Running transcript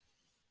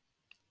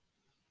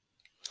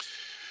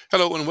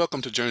Hello and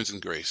welcome to Journeys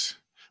in Grace.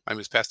 My name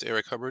is Pastor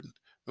Eric Hubbard.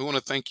 We want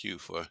to thank you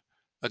for,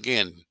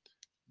 again,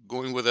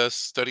 going with us,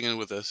 studying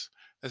with us,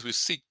 as we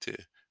seek to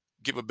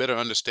give a better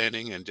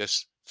understanding and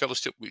just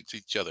fellowship with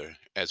each other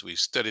as we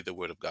study the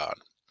Word of God.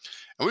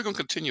 And we're going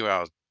to continue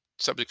our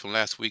subject from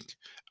last week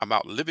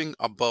about living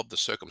above the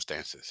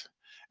circumstances.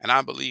 And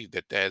I believe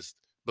that as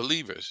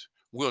believers,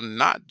 we're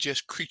not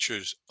just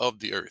creatures of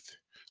the earth.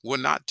 We're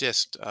not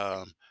just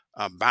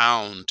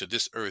bound to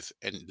this earth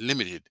and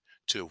limited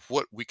to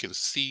what we can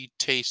see,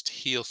 taste,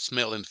 hear,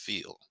 smell, and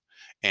feel.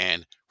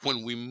 And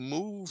when we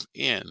move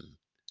in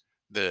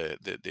the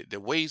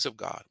ways of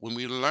God, when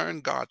we learn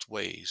God's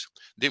ways,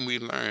 then we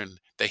learn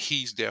that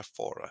He's there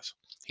for us.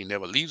 He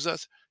never leaves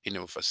us, He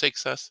never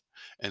forsakes us.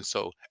 And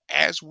so,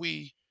 as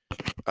we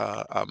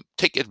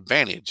take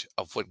advantage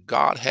of what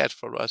God has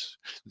for us,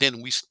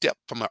 then we step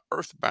from an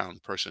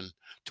earthbound person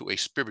to a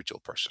spiritual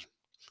person.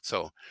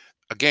 So,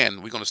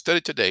 again, we're going to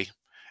study today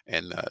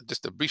and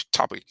just a brief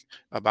topic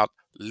about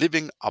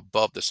living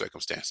above the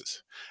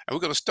circumstances. And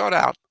we're going to start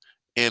out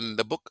in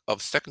the book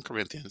of Second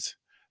Corinthians,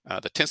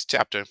 the 10th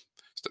chapter,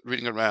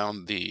 reading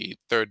around the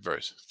third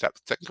verse.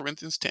 Second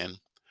Corinthians 10, going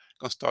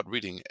to start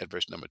reading at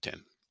verse number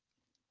 10.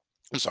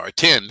 I'm sorry,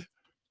 10,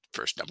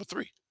 verse number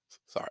 3.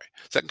 Sorry,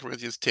 Second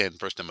Corinthians 10,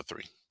 verse number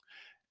 3.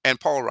 And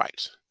Paul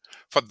writes,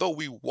 "For though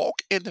we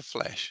walk in the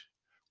flesh,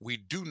 we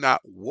do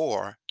not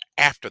war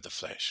after the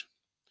flesh."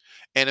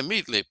 And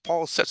immediately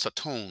Paul sets a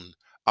tone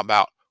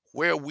about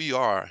where we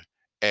are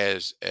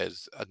as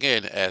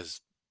again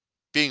as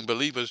being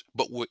believers,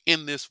 but we're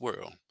in this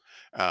world.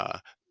 Uh,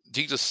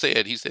 Jesus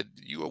said, He said,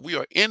 we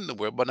are in the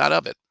world, but not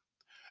of it.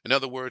 In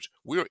other words,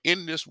 we're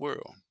in this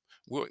world.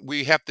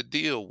 We have to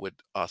deal with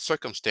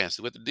circumstances.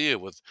 We have to deal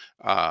with,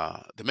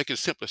 to make it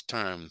simplest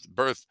terms,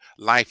 birth,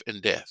 life,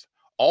 and death.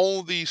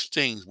 All these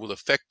things will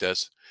affect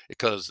us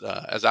because,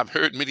 as I've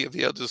heard many of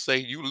the elders say,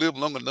 you live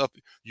long enough,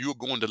 you're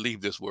going to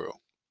leave this world.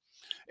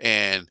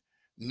 And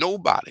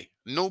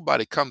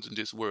nobody comes in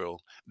this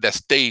world that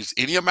stays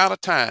any amount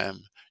of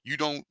time. You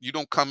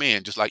don't come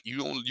in just like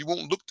you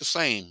won't look the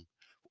same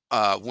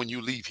when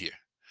you leave here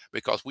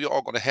because we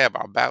are going to have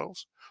our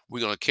battles.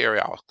 We're going to carry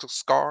our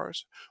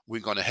scars. We're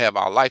going to have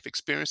our life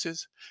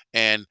experiences.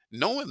 And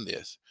knowing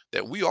this,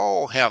 that we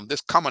all have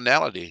this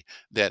commonality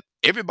that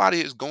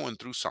everybody is going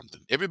through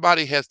something.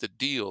 Everybody has to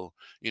deal,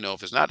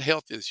 if it's not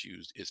health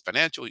issues, it's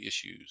financial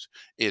issues,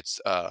 it's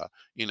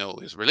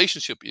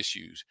relationship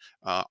issues.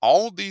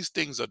 All these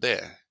things are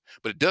there.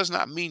 But it does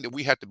not mean that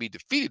we have to be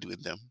defeated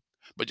with them.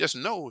 But just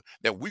know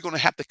that we're going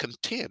to have to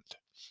contend.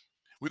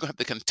 We're gonna have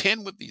to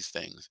contend with these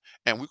things,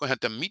 and we're gonna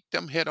have to meet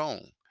them head on.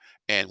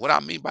 And what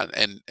I mean by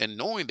and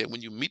knowing that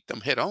when you meet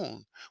them head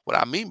on, what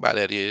I mean by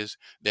that is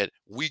that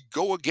we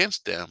go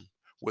against them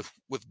with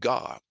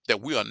God.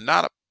 That we are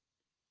not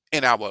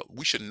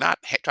we should not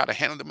try to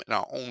handle them in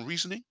our own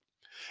reasoning,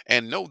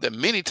 and know that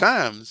many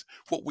times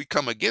what we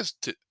come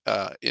against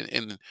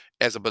in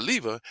as a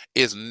believer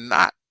is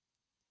not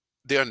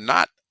they're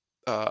not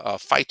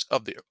fights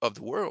of the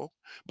world,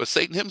 but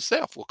Satan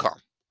himself will come.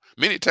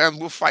 Many times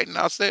we're fighting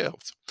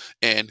ourselves,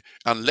 and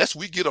unless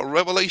we get a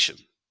revelation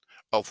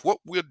of what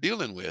we're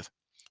dealing with,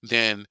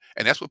 then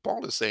and that's what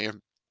Paul is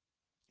saying.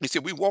 He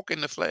said, "We walk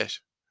in the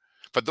flesh."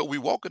 For though we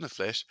walk in the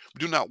flesh, we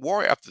do not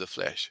war after the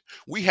flesh.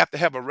 We have to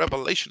have a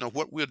revelation of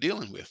what we're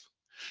dealing with.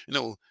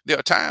 There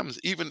are times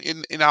even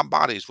in our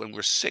bodies when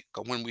we're sick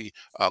or when we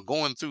are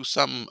going through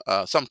some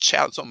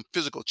challenge, some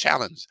physical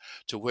challenge,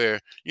 to where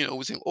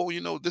we say, "Oh,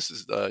 this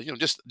is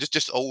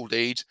just old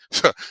age."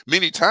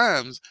 Many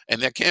times,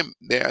 and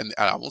and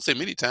I won't say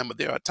many times, but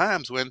there are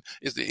times when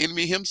it's the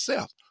enemy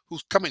himself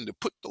who's coming to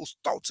put those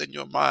thoughts in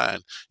your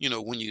mind.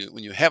 When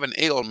you have an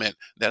ailment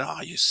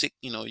that you're sick,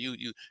 I'm gonna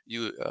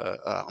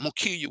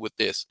kill you with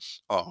this.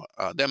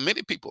 There are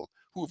many people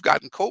who've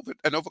gotten COVID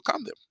and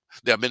overcome them.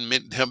 There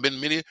have been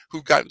many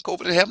who've gotten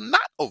COVID and have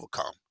not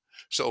overcome.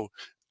 So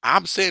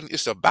I'm saying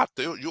it's about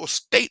your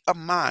state of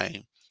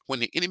mind when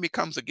the enemy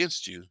comes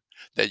against you,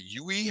 that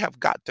we have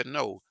got to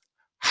know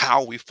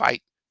how we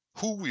fight,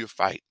 who we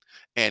fight,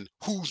 and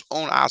who's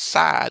on our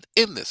side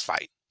in this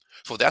fight.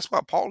 So that's why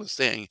Paul is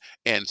saying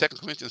in 2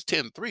 Corinthians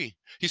 10:3,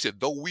 he said,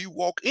 though we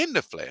walk in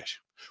the flesh,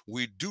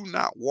 we do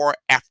not war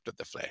after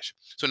the flesh.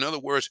 So in other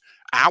words,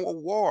 our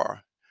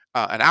war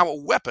and our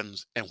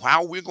weapons and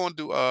how we're going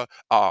to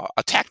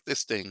attack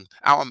this thing,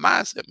 our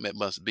mindset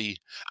must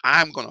be,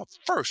 I'm going to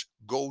first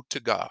go to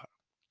God.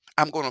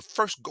 I'm going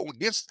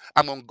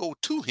to go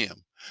to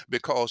him,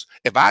 because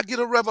if I get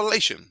a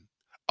revelation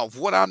of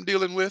what I'm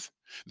dealing with,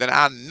 then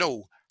I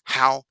know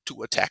how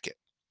to attack it.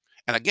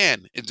 And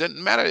again, it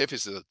doesn't matter if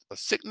it's a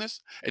sickness.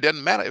 It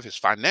doesn't matter if it's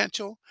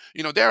financial.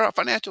 There are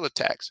financial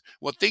attacks.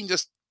 Well, things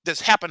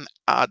just happen.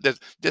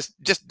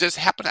 Just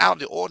happen out of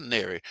the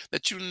ordinary.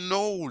 That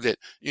that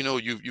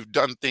you've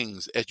done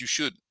things as you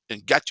should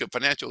and got your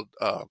financial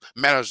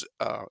matters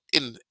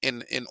in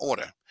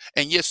order.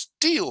 And yet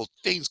still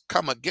things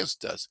come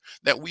against us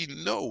that we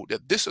know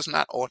that this is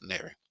not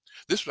ordinary.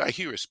 This right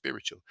here is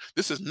spiritual.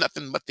 This is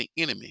nothing but the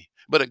enemy.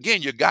 But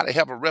again, you got to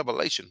have a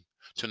revelation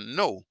to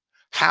know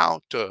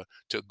how to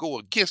go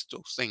against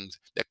those things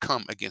that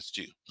come against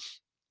you.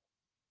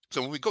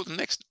 So when we go to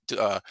next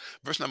to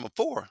verse number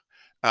 4,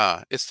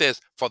 it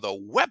says, "For the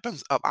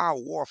weapons of our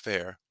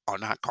warfare are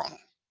not carnal."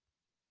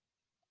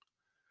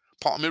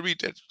 Paul, let me read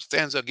that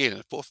stanza again in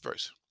the fourth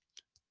verse.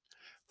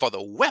 "For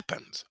the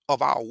weapons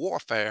of our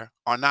warfare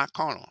are not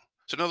carnal."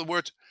 So in other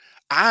words,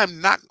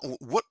 I'm not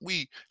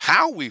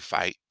how we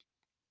fight.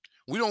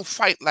 We don't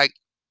fight like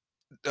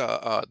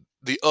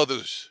the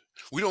others.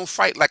 We don't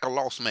fight like a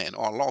lost man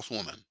or a lost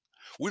woman.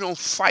 We don't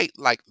fight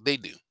like they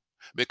do,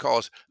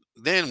 because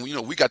then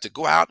we got to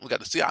go out. We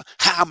got to see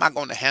how am I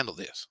going to handle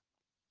this.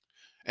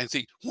 And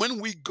see, when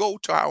we go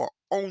to our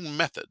own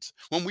methods,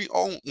 when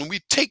we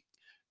take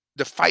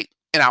the fight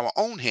in our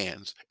own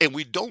hands and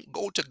we don't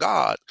go to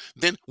God,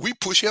 then we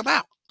push him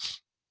out.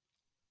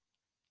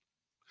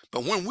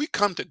 But when we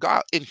come to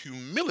God in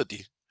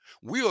humility,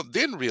 we'll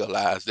then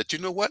realize that, you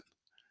know what?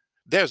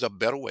 There's a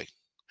better way.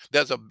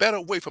 There's a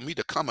better way for me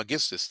to come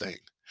against this thing.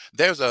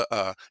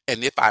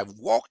 And if I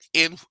walk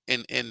in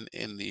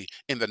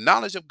the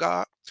knowledge of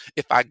God,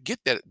 if I get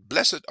that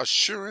blessed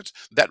assurance,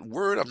 that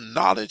word of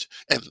knowledge,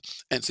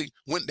 and see,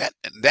 and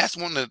that's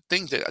one of the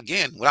things that,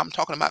 again, when I'm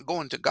talking about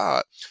going to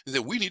God, is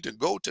that we need to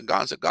go to God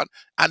and say, God,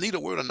 I need a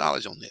word of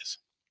knowledge on this.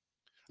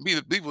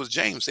 Believe was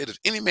James said, if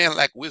any man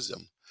lack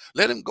wisdom,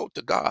 let him go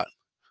to God,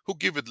 who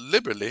giveth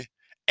liberally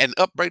and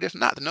upbraideth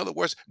not. In other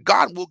words,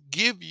 God will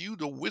give you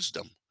the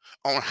wisdom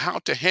on how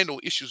to handle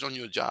issues on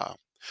your job.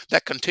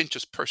 That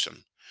contentious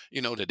person,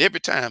 that every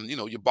time,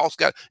 your boss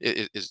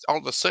is all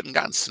of a sudden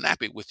gotten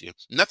snappy with you.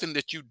 Nothing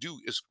that you do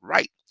is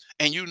right.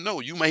 And you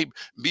may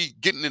be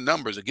getting the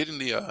numbers or getting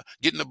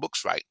the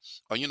books right.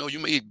 Or you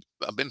may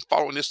have been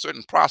following this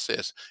certain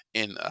process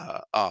in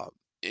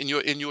in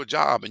your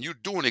job, and you're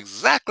doing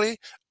exactly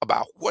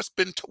about what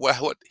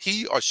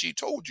he or she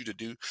told you to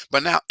do,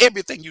 but now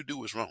everything you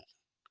do is wrong.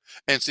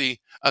 And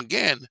see,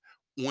 again,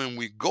 when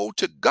we go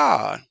to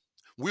God,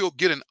 we'll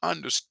get an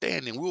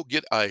understanding. We'll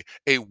get a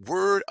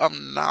word of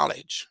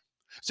knowledge.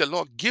 Say,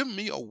 Lord, give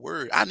me a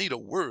word. I need a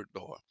word,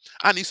 Lord.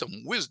 I need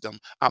some wisdom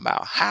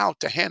about how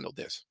to handle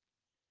this.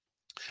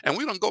 And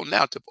we're gonna go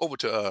now over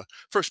to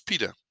First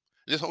Peter.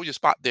 Just hold your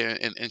spot there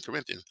in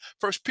Corinthians.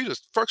 First Peter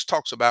first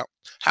talks about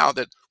how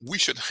that we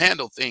should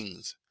handle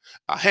things,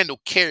 handle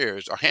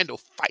cares, or handle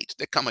fights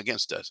that come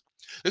against us.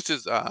 This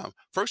is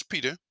First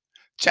Peter,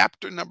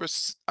 chapter number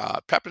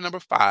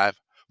 5,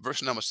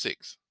 verse number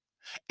 6.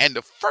 And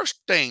the first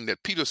thing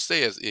that Peter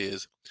says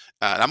is,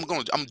 and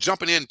I'm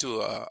jumping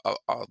into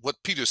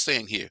what Peter's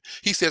saying here.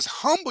 He says,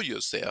 "Humble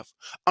yourself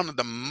under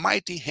the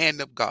mighty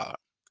hand of God,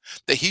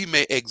 that he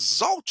may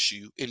exalt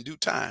you in due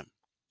time."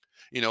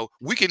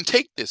 We can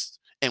take this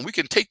and we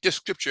can take this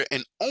scripture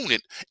and own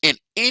it. And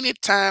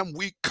anytime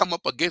we come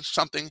up against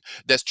something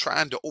that's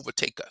trying to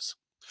overtake us,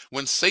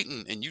 when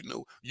Satan, and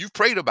you've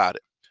prayed about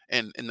it,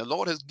 and the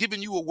Lord has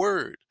given you a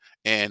word,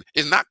 and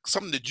it's not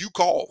something that you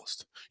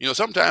caused.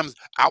 Sometimes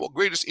our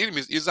greatest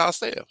enemies is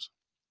ourselves.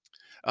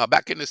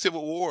 Back in the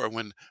Civil War,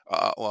 when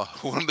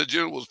one of the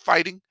generals was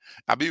fighting,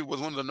 I believe it was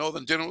one of the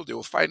Northern generals. They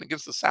were fighting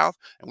against the South,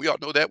 and we all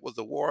know that was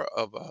the war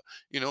of,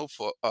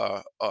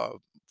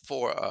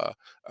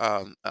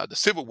 the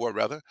Civil War,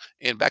 rather,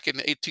 and back in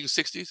the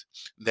 1860s.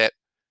 That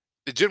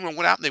the general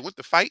went out and they went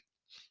to fight,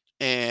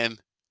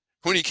 and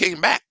when he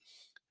came back,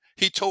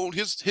 he told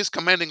his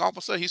commanding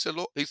officer, he said,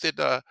 "Look," he said,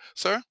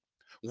 "Sir,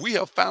 we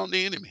have found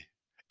the enemy,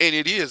 and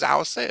it is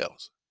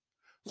ourselves."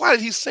 Why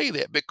did he say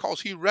that? Because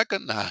he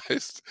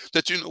recognized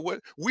that, you know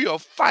what, we are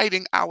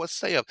fighting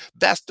ourselves.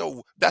 That's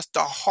the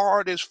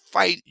hardest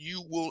fight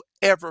you will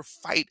ever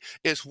fight,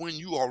 is when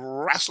you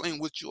are wrestling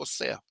with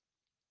yourself,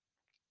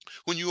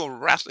 when you are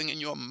wrestling in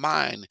your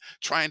mind,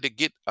 trying to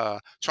get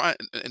trying,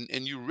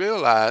 and you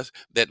realize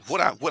that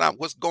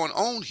what's going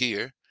on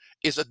here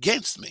is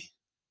against me.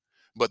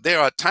 But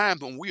there are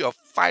times when we are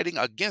fighting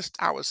against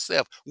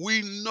ourselves.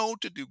 We know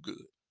to do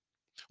good.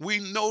 We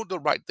know the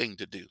right thing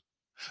to do.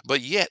 But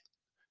yet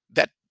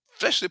that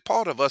fleshly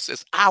part of us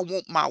says, I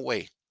want my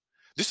way.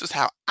 This is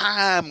how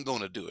I'm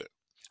going to do it.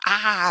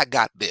 I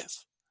got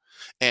this.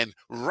 And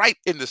right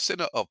in the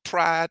center of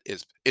pride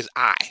is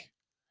I.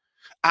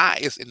 I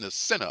is in the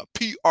center.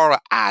 Pride.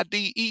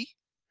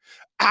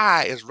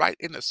 I is right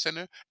in the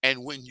center.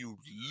 And when you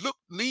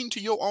lean to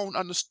your own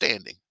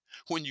understanding,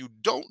 when you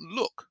don't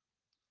look,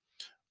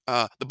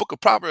 the book of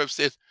Proverbs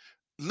says,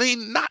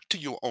 lean not to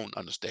your own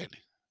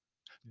understanding.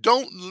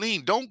 Don't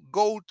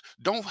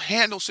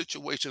handle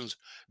situations.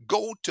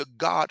 Go to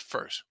God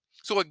first.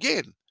 So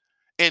again,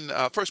 in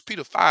 1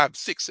 Peter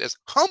 5:6 says,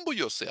 humble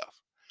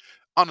yourself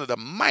under the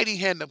mighty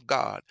hand of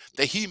God,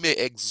 that he may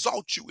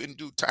exalt you in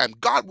due time.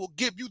 God will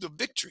give you the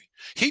victory.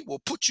 He will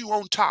put you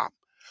on top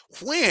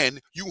when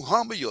you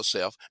humble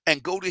yourself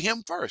and go to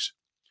him first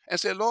and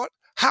say, Lord,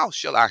 how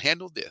shall I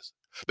handle this?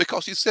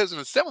 Because he says in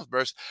the 7th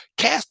verse,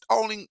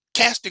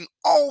 casting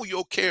all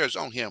your cares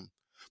on him,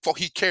 for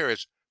he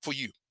cares for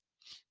you.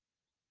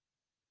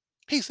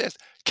 He says,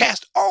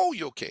 cast all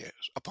your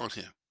cares upon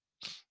him.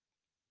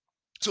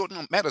 So it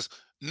no matters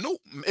No,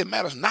 it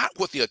matters not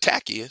what the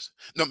attack is.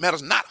 No, it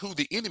matters not who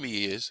the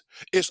enemy is.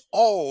 It's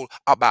all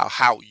about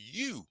how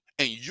you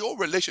and your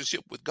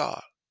relationship with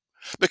God.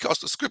 Because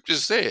the scripture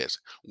says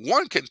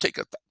one can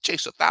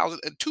chase 1,000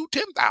 and two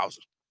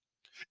 10,000.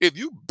 If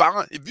you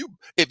bind,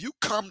 if you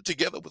come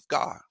together with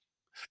God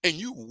and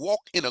you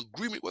walk in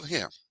agreement with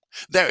Him,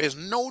 there is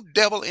no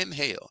devil in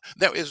hell.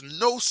 There is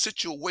no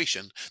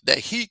situation that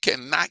He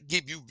cannot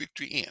give you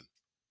victory in.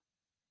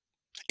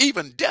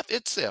 Even death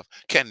itself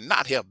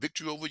cannot have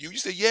victory over you. You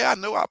say, yeah, I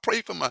know. I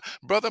prayed for my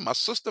brother, my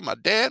sister, my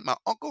dad, my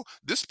uncle,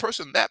 this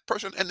person, that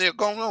person, and they're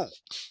going on.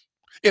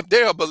 If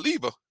they're a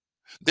believer,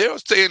 they're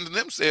saying to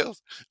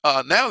themselves,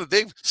 now that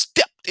they've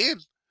stepped in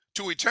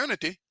to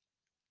eternity,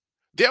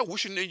 they're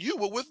wishing that you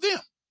were with them.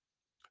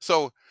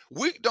 So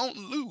we don't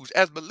lose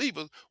as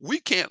believers. We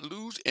can't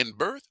lose in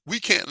birth. We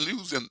can't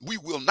lose and we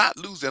will not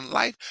lose in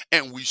life,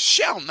 and we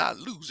shall not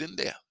lose in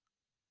death.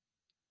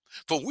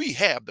 For we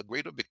have the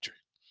greater victory.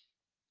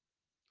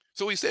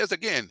 So he says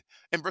again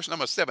in verse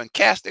number 7,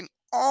 casting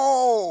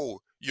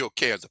all your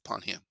cares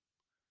upon him.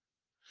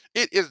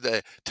 It is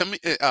to me,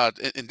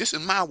 and this is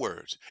my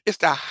words, it's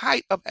the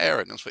height of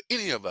arrogance for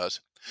any of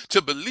us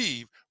to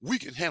believe we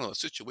can handle a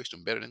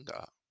situation better than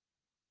God,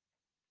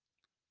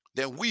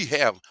 that we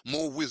have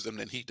more wisdom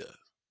than he does.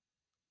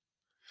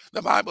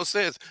 The Bible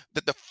says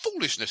that the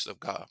foolishness of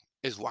God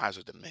is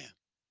wiser than man.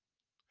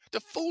 The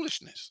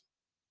foolishness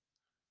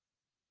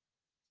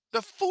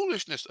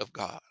of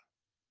God,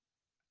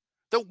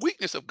 the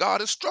weakness of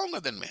God is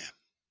stronger than man.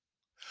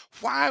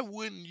 Why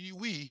wouldn't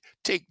we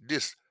take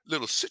this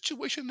little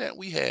situation that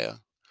we have,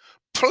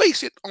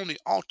 place it on the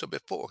altar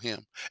before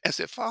him and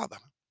say, Father,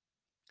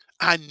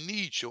 I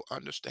need your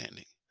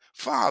understanding.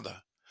 Father,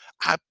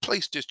 I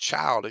place this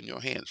child in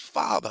your hands.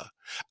 Father,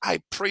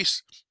 I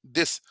place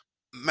this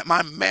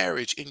my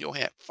marriage in your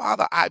hand.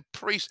 Father, I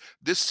place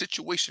this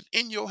situation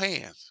in your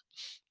hands.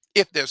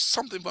 If there's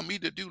something for me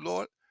to do,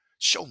 Lord,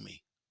 show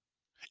me.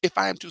 If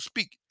I am to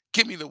speak,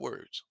 give me the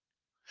words.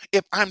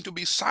 If I'm to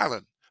be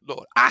silent,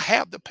 Lord, I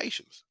have the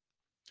patience.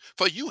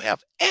 For you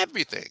have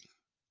everything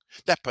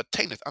that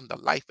pertaineth unto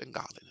life and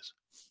godliness.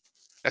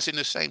 That's in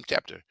the same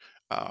chapter.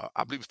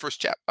 I believe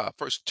first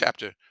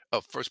chapter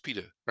of First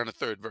Peter, around the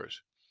third verse.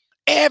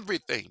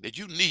 Everything that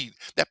you need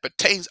that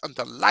pertains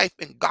unto life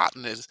and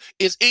godliness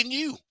is in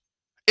you.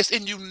 It's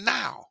in you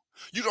now.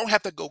 You don't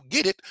have to go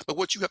get it, but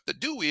what you have to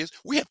do is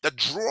we have to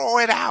draw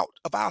it out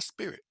of our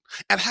spirit.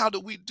 And how do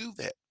we do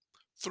that?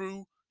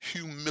 Through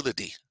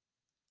humility.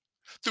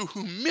 Through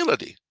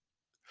humility,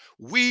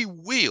 we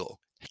will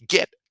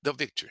get the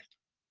victory.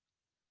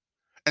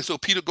 And so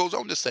Peter goes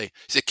on to say, he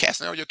said,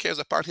 casting all your cares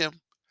upon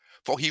him,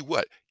 for he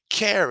what?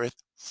 Careth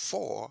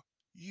for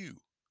you.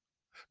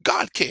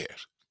 God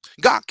cares.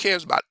 God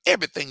cares about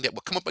everything that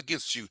will come up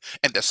against you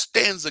and that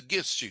stands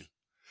against you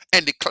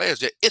and declares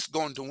that it's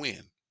going to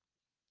win.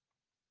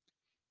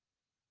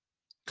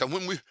 Because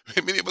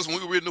many of us,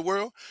 when we were in the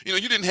world, you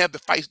didn't have the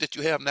fights that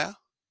you have now.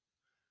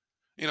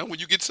 When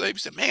you get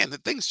saved, you say, man,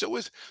 things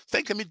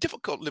can be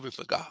difficult living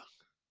for God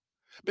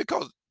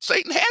because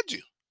Satan had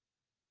you.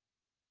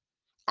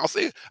 I'll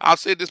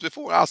say this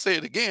before, I'll say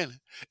it again.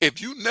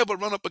 If you never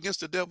run up against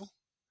the devil,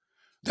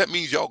 that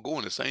means y'all go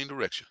in the same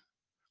direction.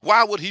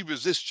 Why would he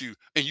resist you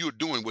and you're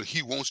doing what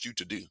he wants you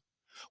to do?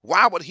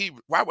 Why would he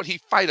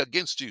fight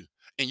against you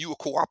and you are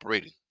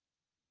cooperating?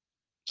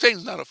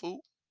 Satan's not a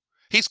fool.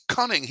 He's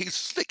cunning, he's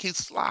slick, he's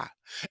sly.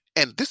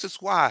 And this is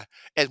why,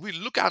 as we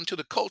look out into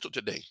the culture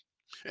today,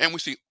 and we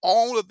see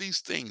all of these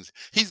things,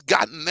 he's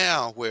gotten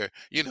now where,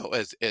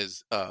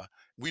 as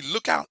we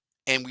look out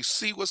and we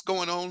see what's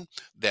going on,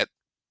 that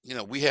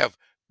we have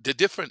the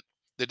different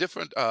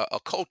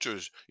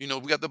cultures. We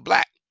got the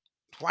black,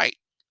 white,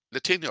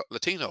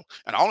 Latino,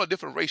 and all the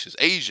different races,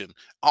 Asian,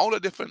 all the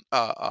different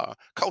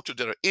cultures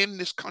that are in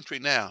this country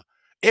now.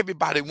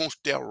 Everybody wants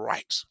their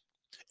rights.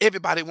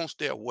 Everybody wants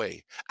their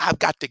way. I've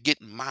got to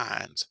get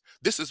mines.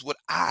 This is what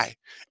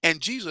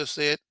and Jesus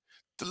said,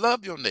 to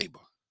love your neighbor.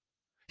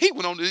 He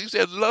went on, he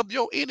said, love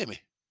your enemy.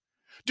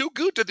 Do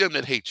good to them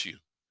that hate you,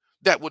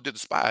 that would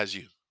despise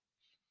you.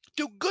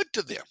 Do good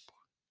to them.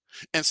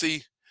 And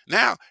see,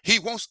 now he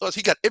wants us,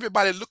 he got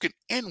everybody looking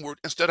inward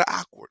instead of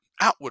outward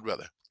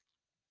rather.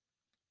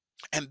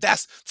 And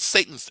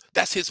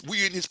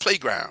we're in his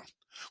playground.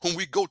 When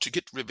we go to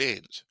get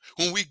revenge,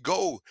 when we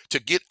go to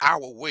get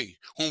our way,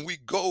 when we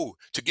go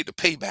to get the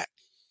payback,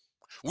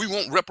 we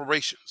want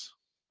reparations.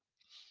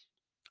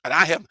 And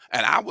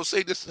I will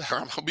say this,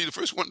 I'll be the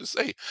first one to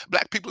say,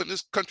 black people in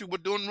this country were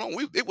doing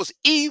wrong. It was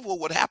evil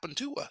what happened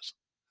to us.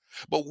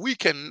 But we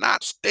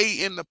cannot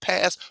stay in the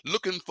past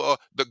looking for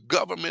the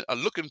government or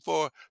looking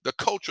for the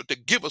culture to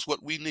give us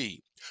what we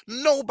need.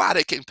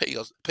 Nobody can pay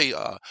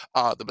the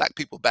black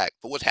people back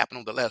for what's happened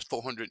over the last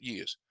 400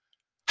 years.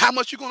 How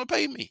much you going to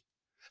pay me?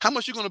 How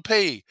much you going to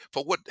pay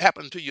for what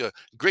happened to your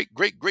great,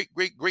 great, great,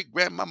 great, great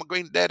grandmama,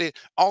 granddaddy,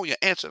 all your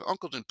aunts and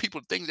uncles and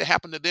people, things that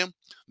happened to them,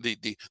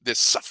 the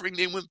suffering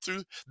they went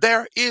through?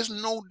 There is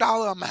no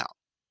dollar amount.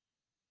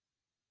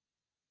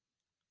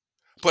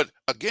 But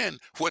again,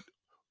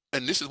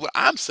 and this is what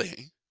I'm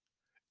saying,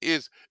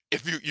 is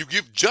If you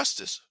give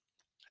justice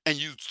and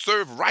you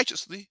serve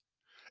righteously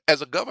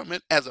as a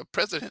government, as a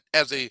president,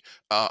 as a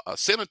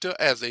senator,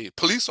 as a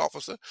police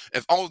officer,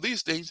 if all of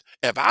these things,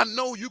 if I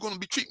know you're going to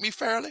be treat me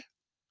fairly,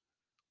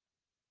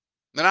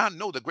 then I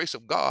know the grace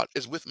of God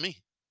is with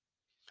me,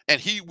 and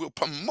He will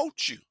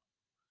promote you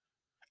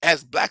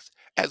as blacks,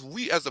 as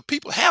we as a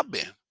people have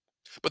been.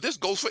 But this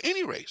goes for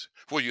any race,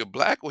 whether you're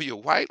black or you're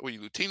white or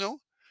you're Latino.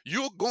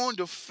 You're going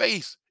to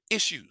face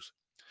issues.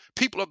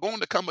 People are going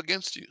to come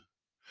against you.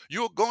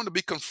 You're going to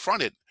be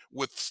confronted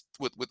with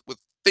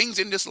things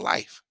in this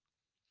life.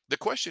 The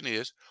question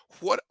is,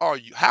 what are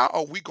you? How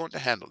are we going to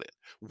handle it?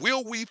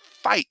 Will we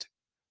fight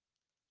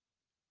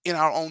in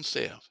our own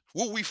selves?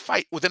 Will we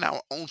fight within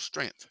our own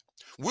strength?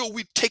 Will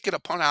we take it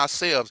upon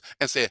ourselves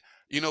and say,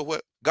 you know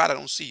what, God, I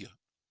don't see you.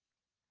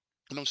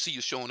 I don't see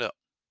you showing up.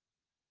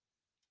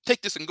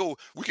 Take this and go.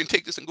 We can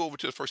take this and go over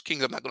to the First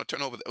King. I'm not going to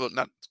turn over, well,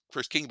 not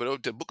First King, but over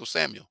to the book of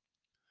Samuel,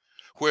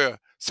 where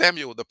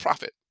Samuel the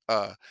prophet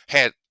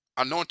had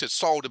anointed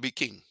Saul to be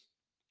king.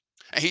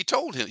 And he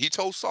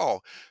told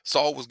Saul,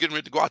 Saul was getting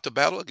ready to go out to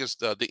battle against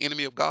the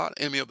enemy of God,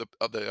 enemy of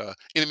the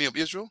enemy of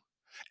Israel.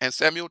 And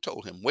Samuel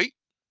told him, wait,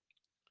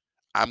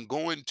 I'm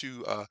going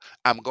to,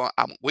 I'm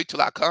wait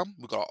till I come.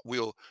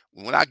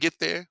 When I get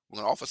there, we're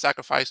going to offer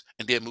sacrifice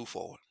and then move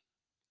forward.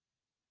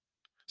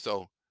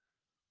 So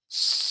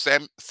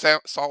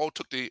Saul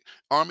took the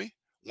army,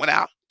 went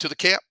out to the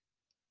camp,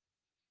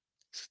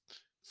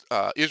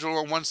 Israel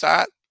on one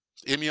side,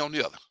 enemy on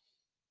the other.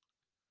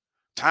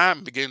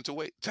 Time began to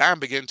wait. Time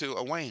began to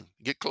wane,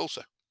 get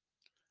closer.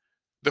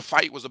 The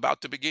fight was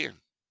about to begin.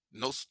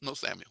 No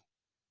Samuel.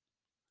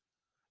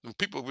 And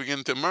people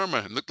began to murmur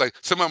and looked like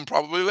some of them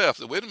probably left.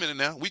 So, wait a minute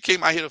now. We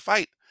came out here to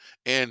fight,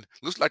 and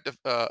looks like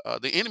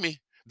the enemy,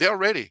 they're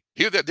ready.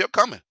 Here they're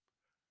coming.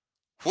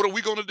 What are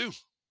we going to do?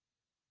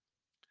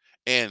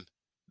 And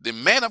the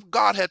man of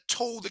God had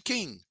told the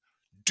king,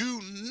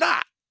 do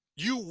not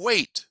you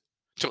wait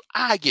till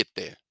I get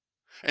there.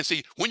 And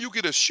see, when you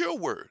get a sure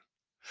word,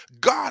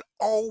 God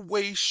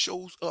always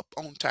shows up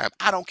on time.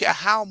 I don't care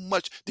how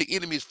much the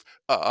enemy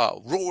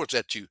roars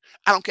at you.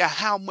 I don't care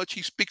how much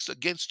he speaks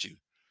against you.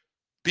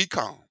 Be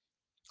calm.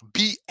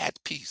 Be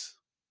at peace.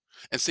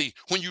 And see,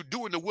 when you're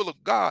doing the will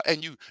of God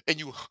and you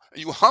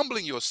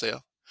humbling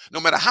yourself,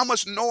 no matter how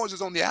much noise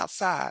is on the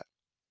outside,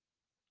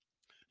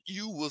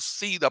 you will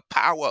see the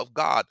power of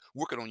God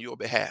working on your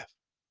behalf.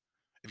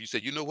 If you say,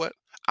 you know what,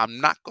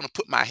 I'm not going to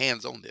put my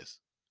hands on this.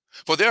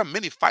 For there are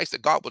many fights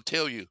that God will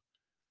tell you,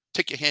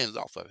 take your hands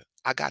off of it.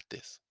 I got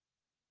this.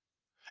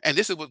 And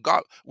this is what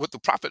the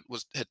prophet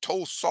had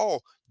told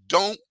Saul,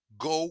 don't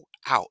go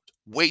out.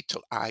 Wait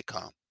till I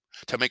come.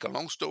 To make a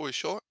long story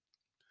short,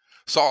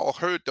 Saul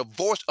heard the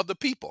voice of the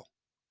people.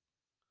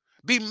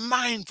 Be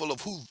mindful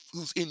of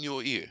who's in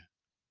your ear.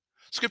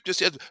 Scripture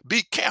says,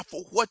 be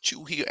careful what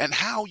you hear and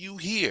how you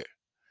hear.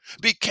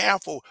 Be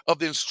careful of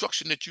the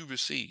instruction that you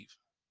receive.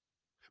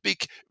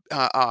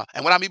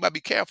 And what I mean by be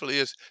careful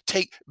is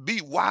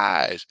be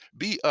wise,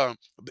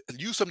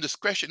 use some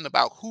discretion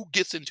about who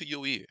gets into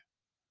your ear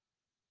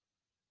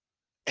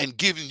and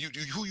giving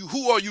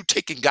who are you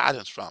taking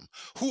guidance from?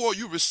 Who are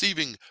you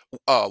receiving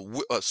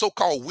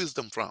so-called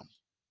wisdom from?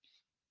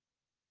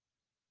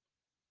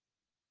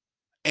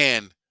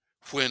 And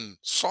when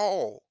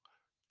Saul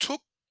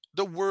took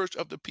the words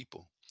of the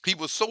people, he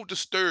was so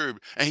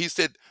disturbed, and he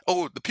said,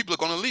 "Oh, the people are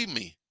going to leave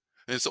me."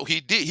 And so he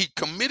did. He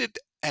committed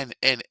an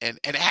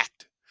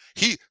act.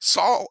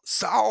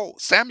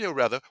 Samuel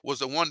rather was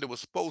the one that was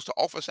supposed to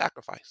offer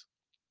sacrifice.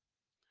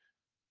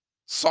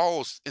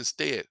 Saul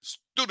instead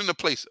stood in the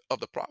place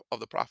of the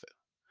prophet.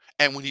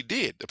 And when he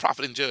did, the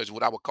prophet and judge,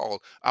 what I would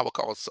call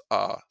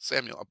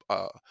Samuel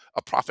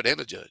a prophet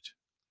and a judge.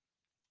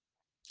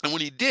 And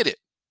when he did it,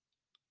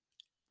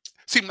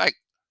 seemed like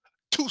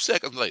 2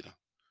 seconds later,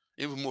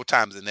 it was more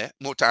time than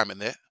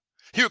that.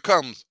 Here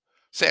comes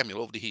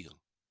Samuel over the hill.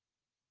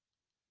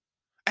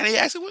 And he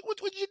asked him, what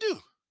did you do?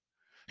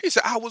 He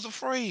said, I was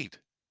afraid.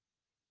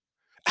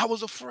 I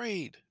was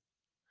afraid.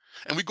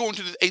 And we go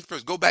into the 8th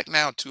verse. Go back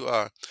now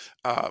to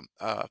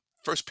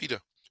 1 Peter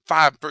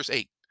 5, verse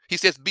 8. He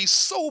says, be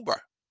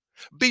sober,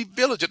 be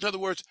vigilant. In other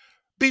words,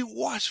 be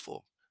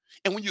watchful.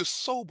 And when you're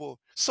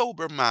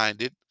sober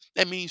minded,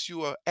 that means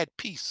you are at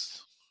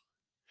peace.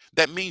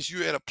 That means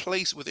you're at a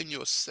place within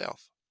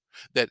yourself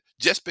that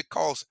just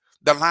because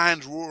the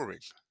lion's roaring,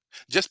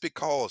 just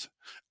because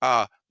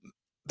uh,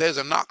 there's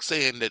a knock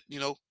saying that,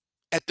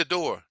 at the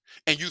door,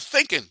 and you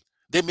thinking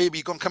they may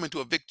be going to come in to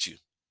evict you,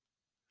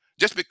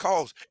 just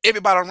because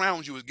everybody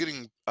around you is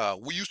getting,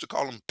 we used to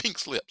call them pink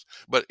slips,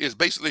 but it's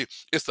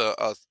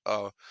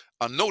a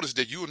notice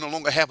that you no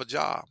longer have a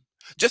job.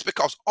 Just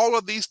because all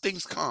of these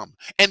things come,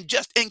 and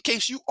just in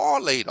case you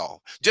are laid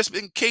off, just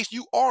in case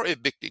you are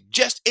evicted,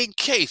 just in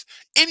case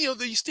any of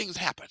these things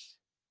happen,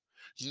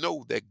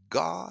 know that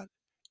God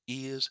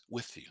is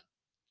with you.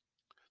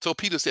 So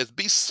Peter says,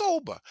 be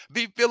sober,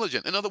 be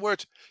vigilant. In other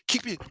words,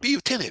 be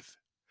attentive.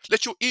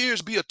 Let your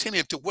ears be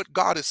attentive to what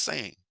God is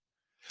saying.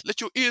 Let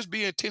your ears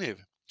be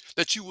attentive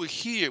that you will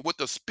hear what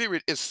the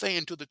Spirit is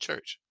saying to the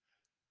church.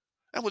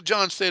 That's what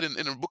John said in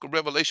the book of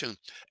Revelation,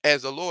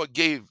 as the Lord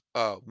gave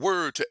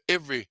word to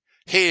every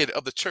head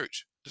of the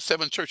church, the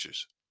seven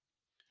churches.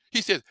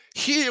 He said,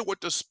 hear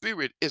what the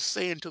Spirit is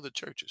saying to the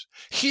churches.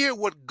 Hear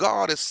what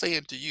God is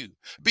saying to you.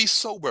 Be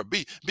sober.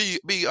 Be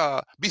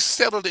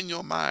settled in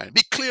your mind.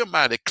 Be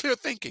clear-minded, clear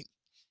thinking.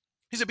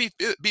 He said, be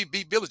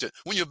vigilant.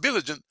 When you're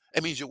vigilant,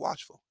 that means you're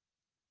watchful.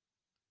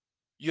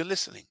 You're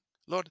listening.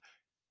 Lord,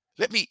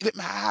 let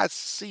my eyes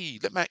see,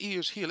 let my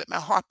ears hear, let my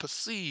heart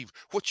perceive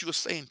what you are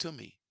saying to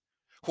me.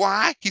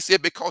 Why? He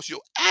said, because your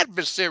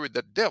adversary,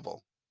 the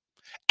devil,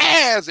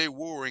 as a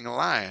roaring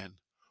lion,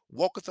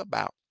 walketh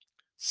about,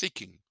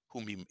 seeking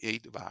whom he may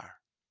devour.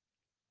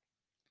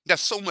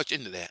 There's so much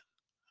into that.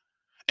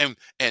 And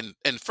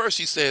first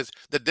he says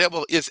the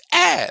devil is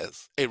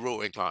as a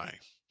roaring lion.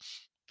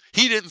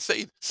 He didn't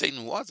say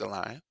Satan was a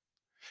lion.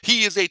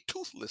 He is a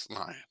toothless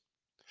lion.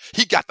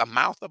 He got the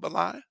mouth of a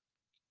lion.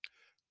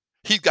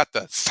 He got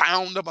the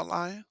sound of a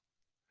lion.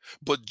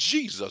 But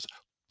Jesus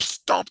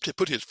stomped and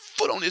put his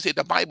foot on his head.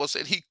 The Bible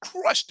said he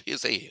crushed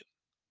his head.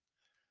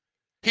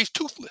 He's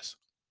toothless,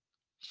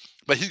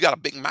 but he's got a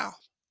big mouth.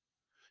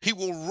 He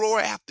will roar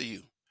after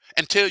you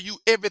and tell you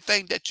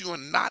everything that you are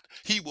not.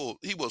 He will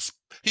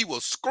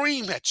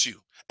scream at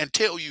you and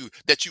tell you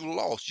that you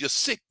lost, you're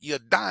sick, you're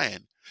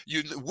dying,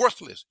 you're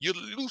worthless, you're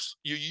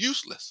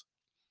useless.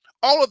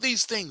 All of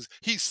these things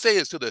he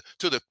says to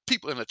the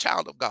people and the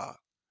child of God.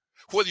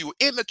 Whether you're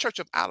in the church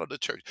or out of the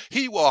church,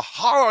 he will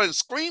holler and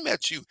scream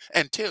at you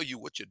and tell you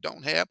what you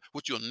don't have,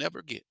 what you'll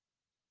never get.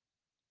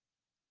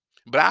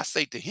 But I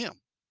say to him,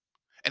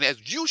 and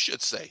as you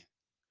should say,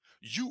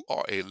 you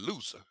are a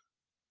loser.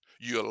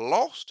 You're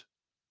lost.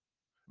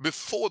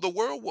 Before the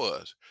world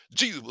was,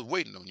 Jesus was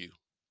waiting on you.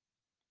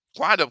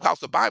 Why? Because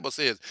the Bible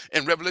says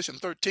in Revelation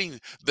 13,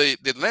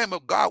 the Lamb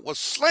of God was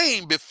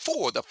slain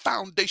before the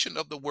foundation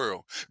of the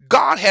world.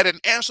 God had an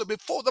answer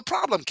before the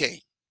problem came.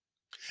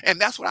 And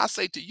that's what I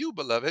say to you,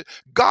 beloved.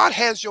 God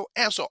has your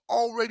answer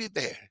already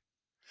there.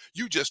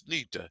 You just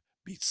need to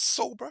be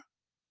sober,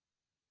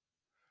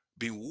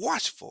 be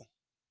watchful,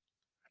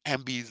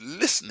 and be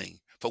listening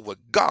for what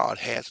God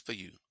has for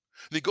you.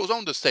 And he goes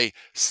on to say,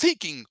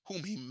 seeking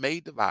whom he may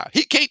devour.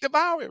 He can't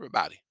devour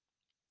everybody.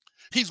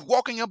 He's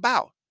walking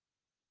about.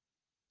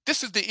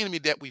 This is the enemy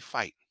that we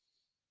fight.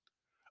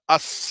 A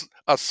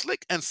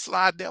slick and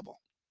sly devil.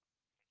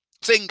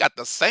 Satan got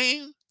the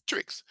same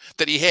tricks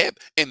that he had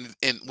in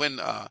when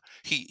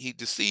he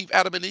deceived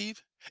Adam and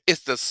Eve.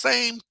 It's the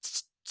same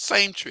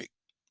trick.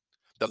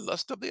 The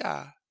lust of the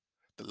eye,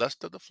 the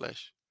lust of the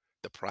flesh,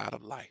 the pride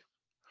of life.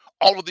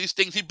 All of these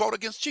things he brought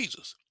against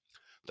Jesus.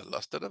 The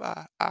lust of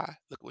the eye,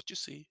 look what you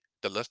see.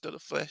 The lust of the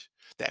flesh,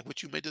 that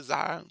which you may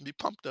desire and be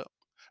pumped up,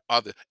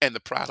 and the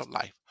pride of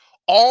life.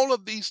 All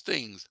of these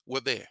things were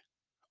there.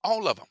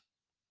 All of them.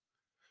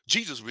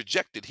 Jesus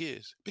rejected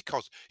his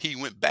because he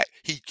went back.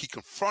 He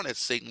confronted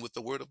Satan with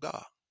the word of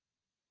God.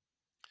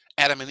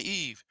 Adam and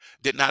Eve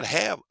did not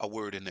have a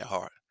word in their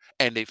heart,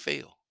 and they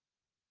failed.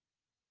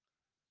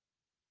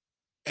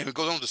 And it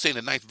goes on to say in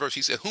the ninth verse,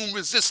 he said, whom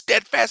resist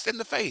steadfast in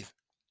the faith,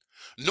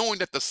 knowing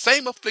that the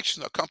same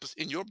affliction are compassed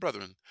in your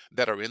brethren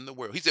that are in the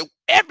world. He said,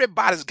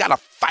 everybody's got a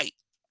fight.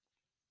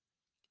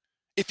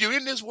 If you're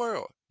in this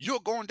world, you're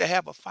going to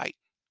have a fight.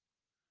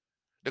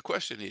 The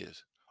question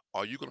is,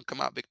 are you going to come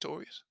out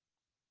victorious?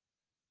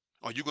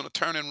 Are you going to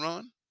turn and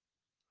run?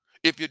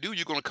 If you do,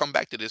 you're going to come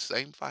back to this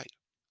same fight.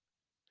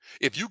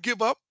 If you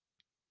give up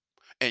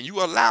and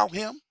you allow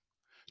him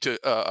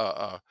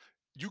to,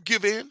 you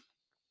give in,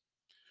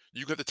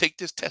 you got to take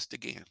this test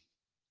again.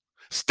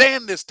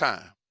 Stand this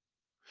time.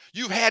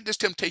 You've had this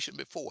temptation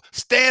before.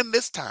 Stand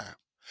this time.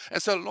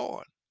 And say,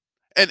 Lord,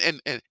 and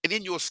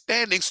in your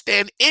standing,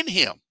 stand in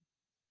him.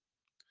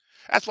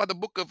 That's why the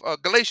book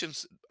of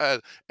Galatians,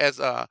 as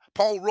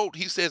Paul wrote,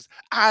 he says,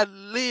 I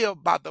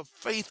live by the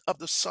faith of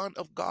the Son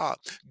of God.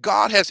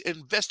 God has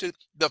invested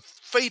the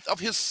faith of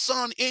his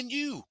Son in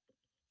you.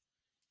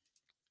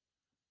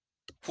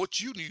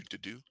 What you need to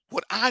do,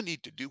 what I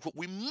need to do, what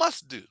we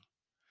must do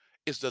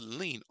is to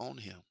lean on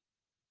him.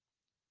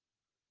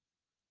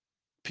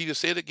 Peter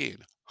said again,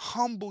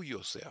 humble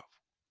yourself,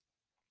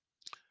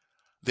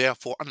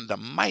 therefore, under the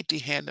mighty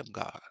hand of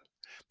God,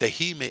 that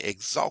he may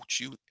exalt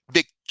you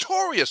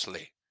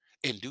victoriously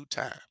in due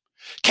time.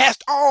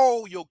 Cast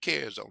all your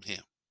cares on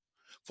him,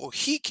 for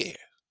he cares.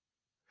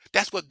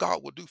 That's what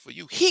God will do for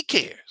you. He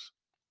cares.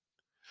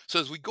 So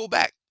as we go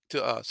back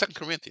to 2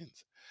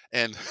 Corinthians,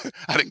 and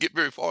I didn't get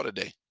very far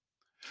today,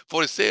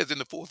 for it says in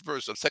the fourth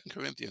verse of 2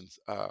 Corinthians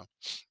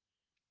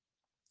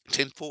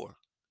 10:4,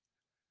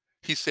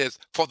 he says,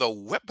 for the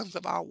weapons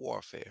of our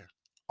warfare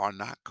are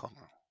not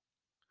carnal.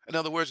 In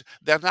other words,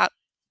 they're not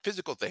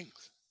physical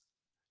things.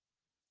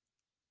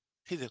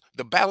 He said,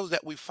 the battles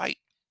that we fight,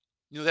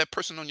 that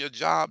person on your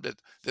job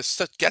gets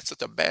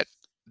such a bad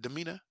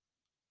demeanor.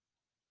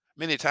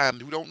 Many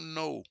times we don't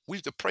know. We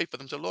need to pray for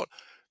them. So, Lord,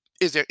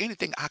 is there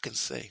anything I can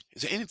say?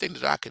 Is there anything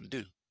that I can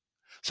do?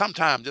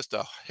 Sometimes just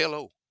a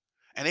hello.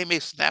 And they may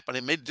snap and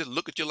they may just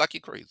look at you like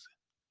you're crazy.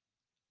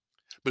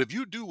 But if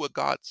you do what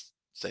God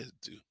says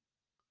do,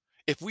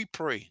 if we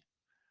pray,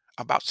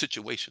 about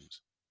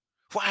situations.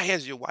 Why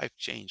has your wife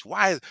changed?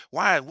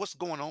 What's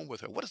going on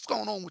with her? What is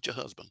going on with your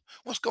husband?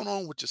 What's going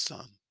on with your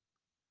son?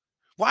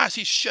 Why has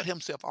he shut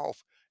himself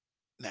off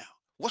now?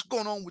 What's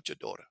going on with your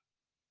daughter?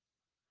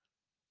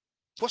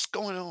 What's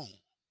going on?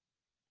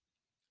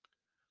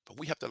 But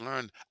we have to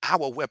learn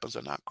our weapons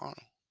are not carnal.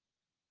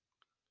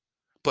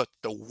 But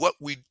what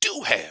we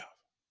do have,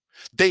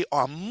 they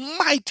are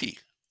mighty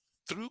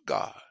through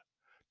God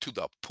to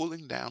the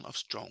pulling down of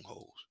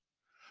strongholds.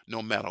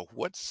 No matter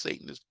what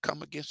Satan has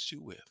come against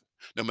you with,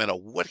 no matter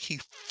what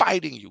he's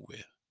fighting you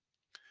with,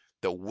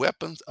 the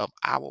weapons of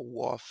our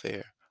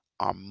warfare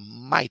are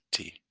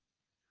mighty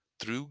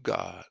through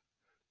God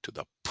to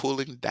the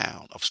pulling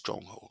down of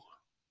strongholds.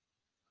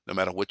 No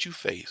matter what you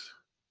face,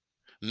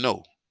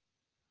 know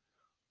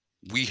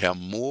we have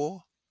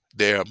more.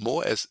 There are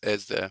more, as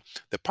the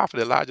prophet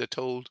Elijah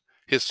told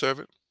his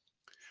servant,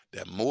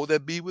 there are more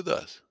that be with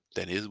us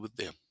than is with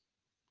them.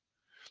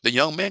 The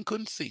young man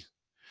couldn't see.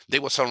 They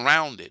were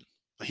surrounded.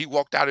 He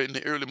walked out in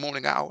the early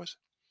morning hours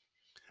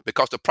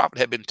because the prophet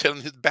had been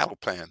telling his battle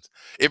plans.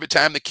 Every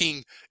time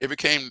King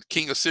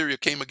of Syria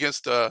came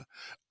against uh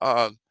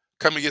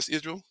coming against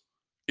Israel,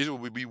 Israel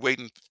would be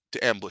waiting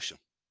to ambush him.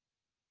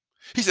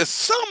 He says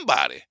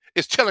somebody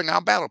is telling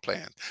our battle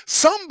plans.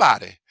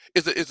 Somebody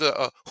is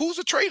a who's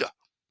a traitor.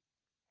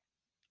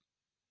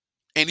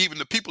 And even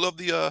the people of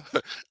the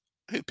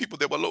people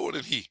that were lower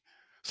than he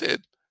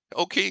said,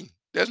 "O king,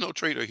 there's no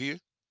traitor here."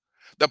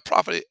 The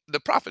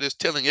prophet is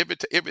telling every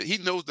he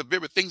knows the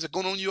very things that are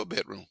going on in your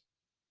bedroom.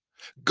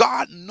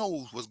 God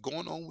knows what's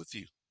going on with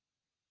you,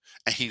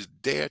 and he's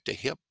there to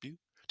help you,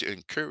 to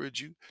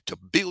encourage you, to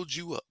build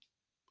you up.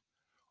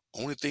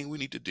 Only thing we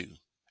need to do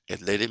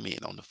is let him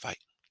in on the fight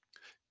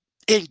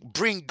and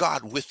bring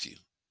God with you.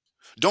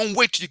 Don't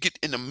wait till you get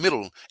in the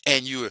middle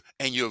and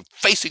you're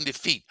facing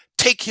defeat.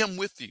 Take him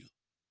with you.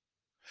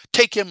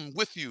 Take him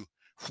with you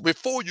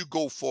before you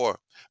go for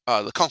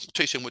the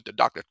consultation with the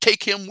doctor.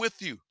 Take him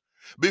with you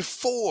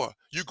before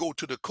you go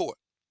to the court.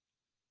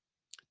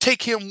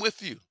 Take him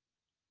with you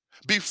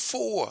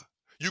before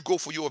you go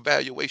for your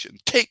evaluation.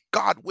 Take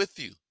God with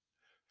you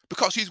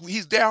because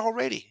he's there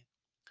already.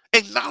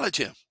 Acknowledge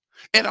him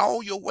in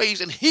all your ways,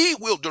 and he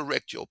will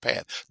direct your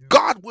path.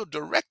 God will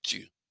direct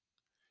you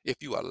if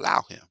you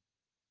allow him.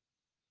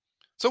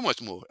 So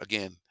much more,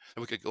 again,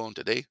 that we could go on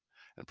today,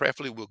 and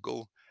prayerfully we'll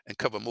go and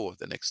cover more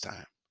the next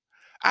time.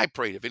 I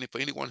pray for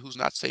anyone who's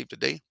not saved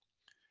today,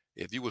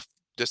 if you would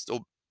just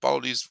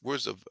follow these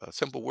words of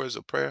simple words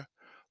of prayer.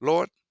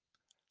 Lord,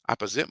 I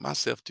present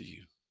myself to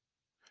you.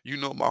 You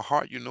know my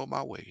heart, you know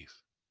my ways.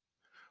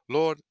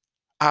 Lord,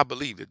 I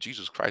believe that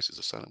Jesus Christ is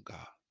the Son of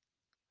God.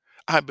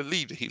 I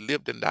believe that he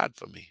lived and died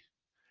for me,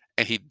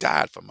 and he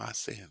died for my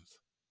sins.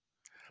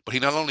 But he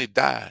not only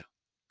died,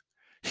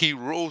 he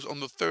rose on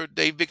the third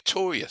day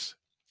victorious,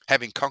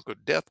 having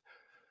conquered death,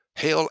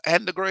 hell,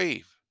 and the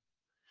grave.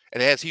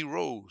 And as he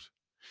rose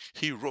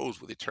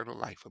with eternal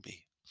life for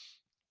me.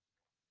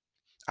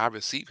 I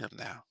receive him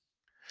now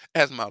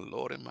as my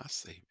Lord and my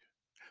Savior.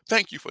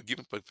 Thank you for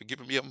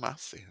forgiving me of my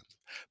sins.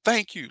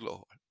 Thank you,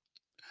 Lord.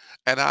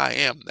 And I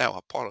am now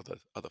a part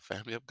of the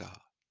family of God.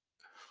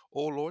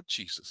 Oh, Lord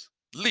Jesus,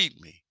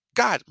 lead me,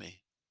 guide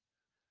me,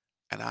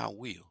 and I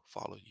will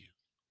follow you.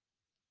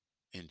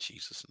 In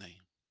Jesus'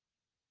 name,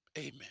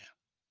 amen.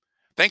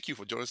 Thank you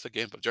for joining us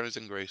again for Journeys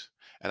in Grace.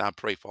 And I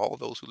pray for all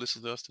those who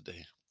listen to us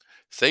today,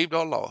 saved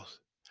or lost.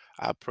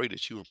 I pray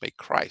that you will make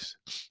Christ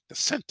the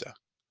center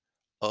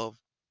of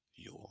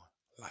your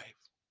life.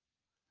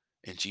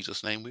 In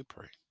Jesus' name we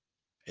pray.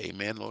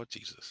 Amen, Lord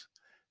Jesus.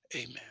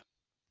 Amen.